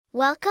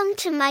Welcome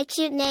to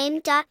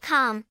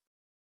mycutename.com.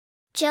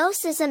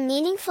 Joas is a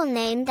meaningful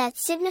name that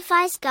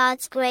signifies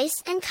God's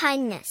grace and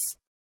kindness.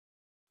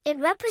 It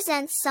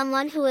represents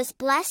someone who is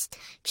blessed,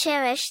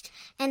 cherished,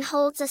 and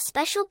holds a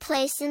special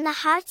place in the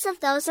hearts of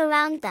those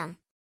around them.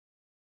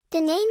 The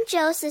name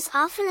Joas is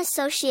often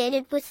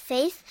associated with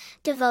faith,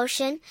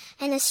 devotion,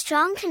 and a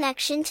strong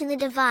connection to the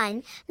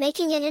divine,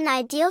 making it an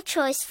ideal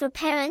choice for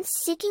parents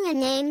seeking a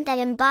name that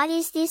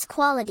embodies these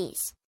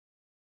qualities.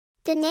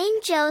 The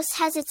name Joas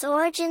has its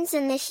origins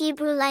in the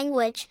Hebrew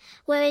language,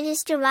 where it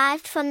is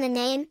derived from the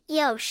name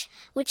Yosh,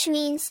 which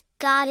means,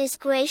 God is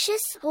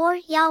gracious or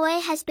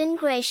Yahweh has been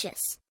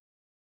gracious.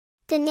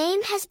 The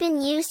name has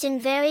been used in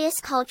various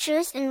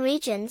cultures and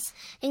regions,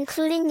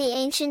 including the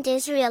ancient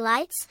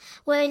Israelites,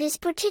 where it is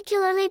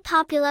particularly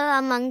popular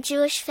among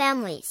Jewish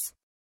families.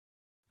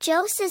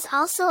 Joas is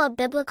also a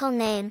biblical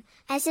name,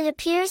 as it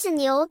appears in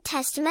the Old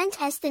Testament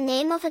as the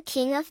name of a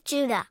king of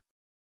Judah.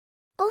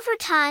 Over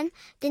time,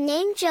 the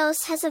name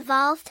Joas has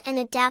evolved and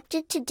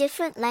adapted to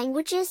different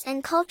languages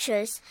and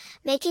cultures,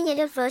 making it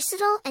a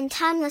versatile and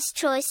timeless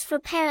choice for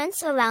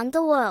parents around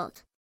the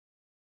world.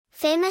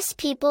 Famous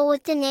people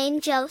with the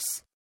name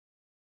Joas.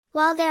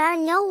 While there are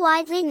no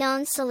widely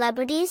known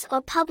celebrities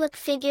or public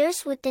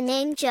figures with the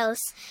name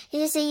Joas,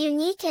 it is a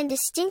unique and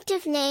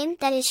distinctive name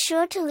that is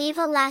sure to leave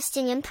a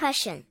lasting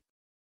impression.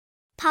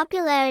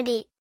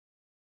 Popularity.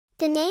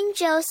 The name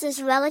Joas is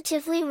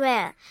relatively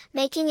rare,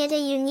 making it a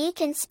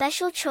unique and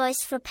special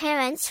choice for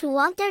parents who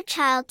want their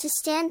child to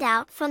stand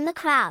out from the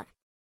crowd.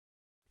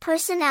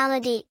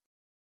 Personality.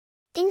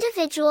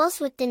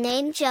 Individuals with the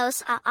name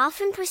Joas are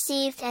often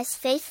perceived as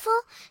faithful,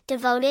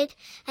 devoted,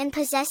 and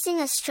possessing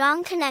a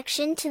strong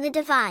connection to the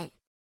divine.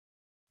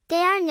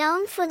 They are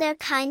known for their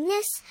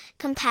kindness,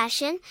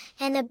 compassion,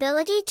 and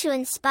ability to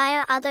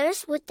inspire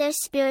others with their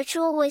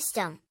spiritual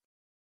wisdom.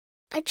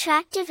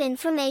 Attractive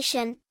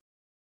information.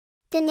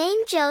 The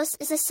name Joas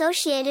is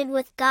associated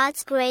with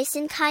God's grace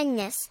and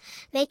kindness,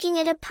 making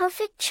it a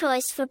perfect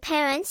choice for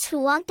parents who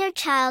want their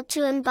child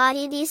to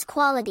embody these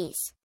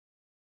qualities.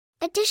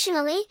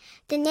 Additionally,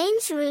 the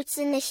name's roots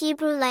in the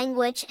Hebrew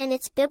language and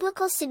its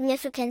biblical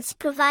significance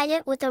provide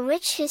it with a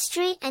rich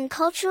history and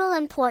cultural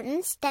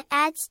importance that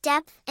adds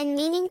depth and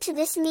meaning to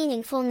this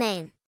meaningful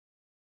name.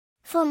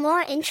 For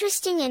more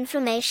interesting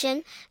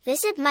information,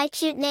 visit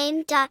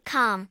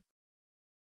mycutename.com.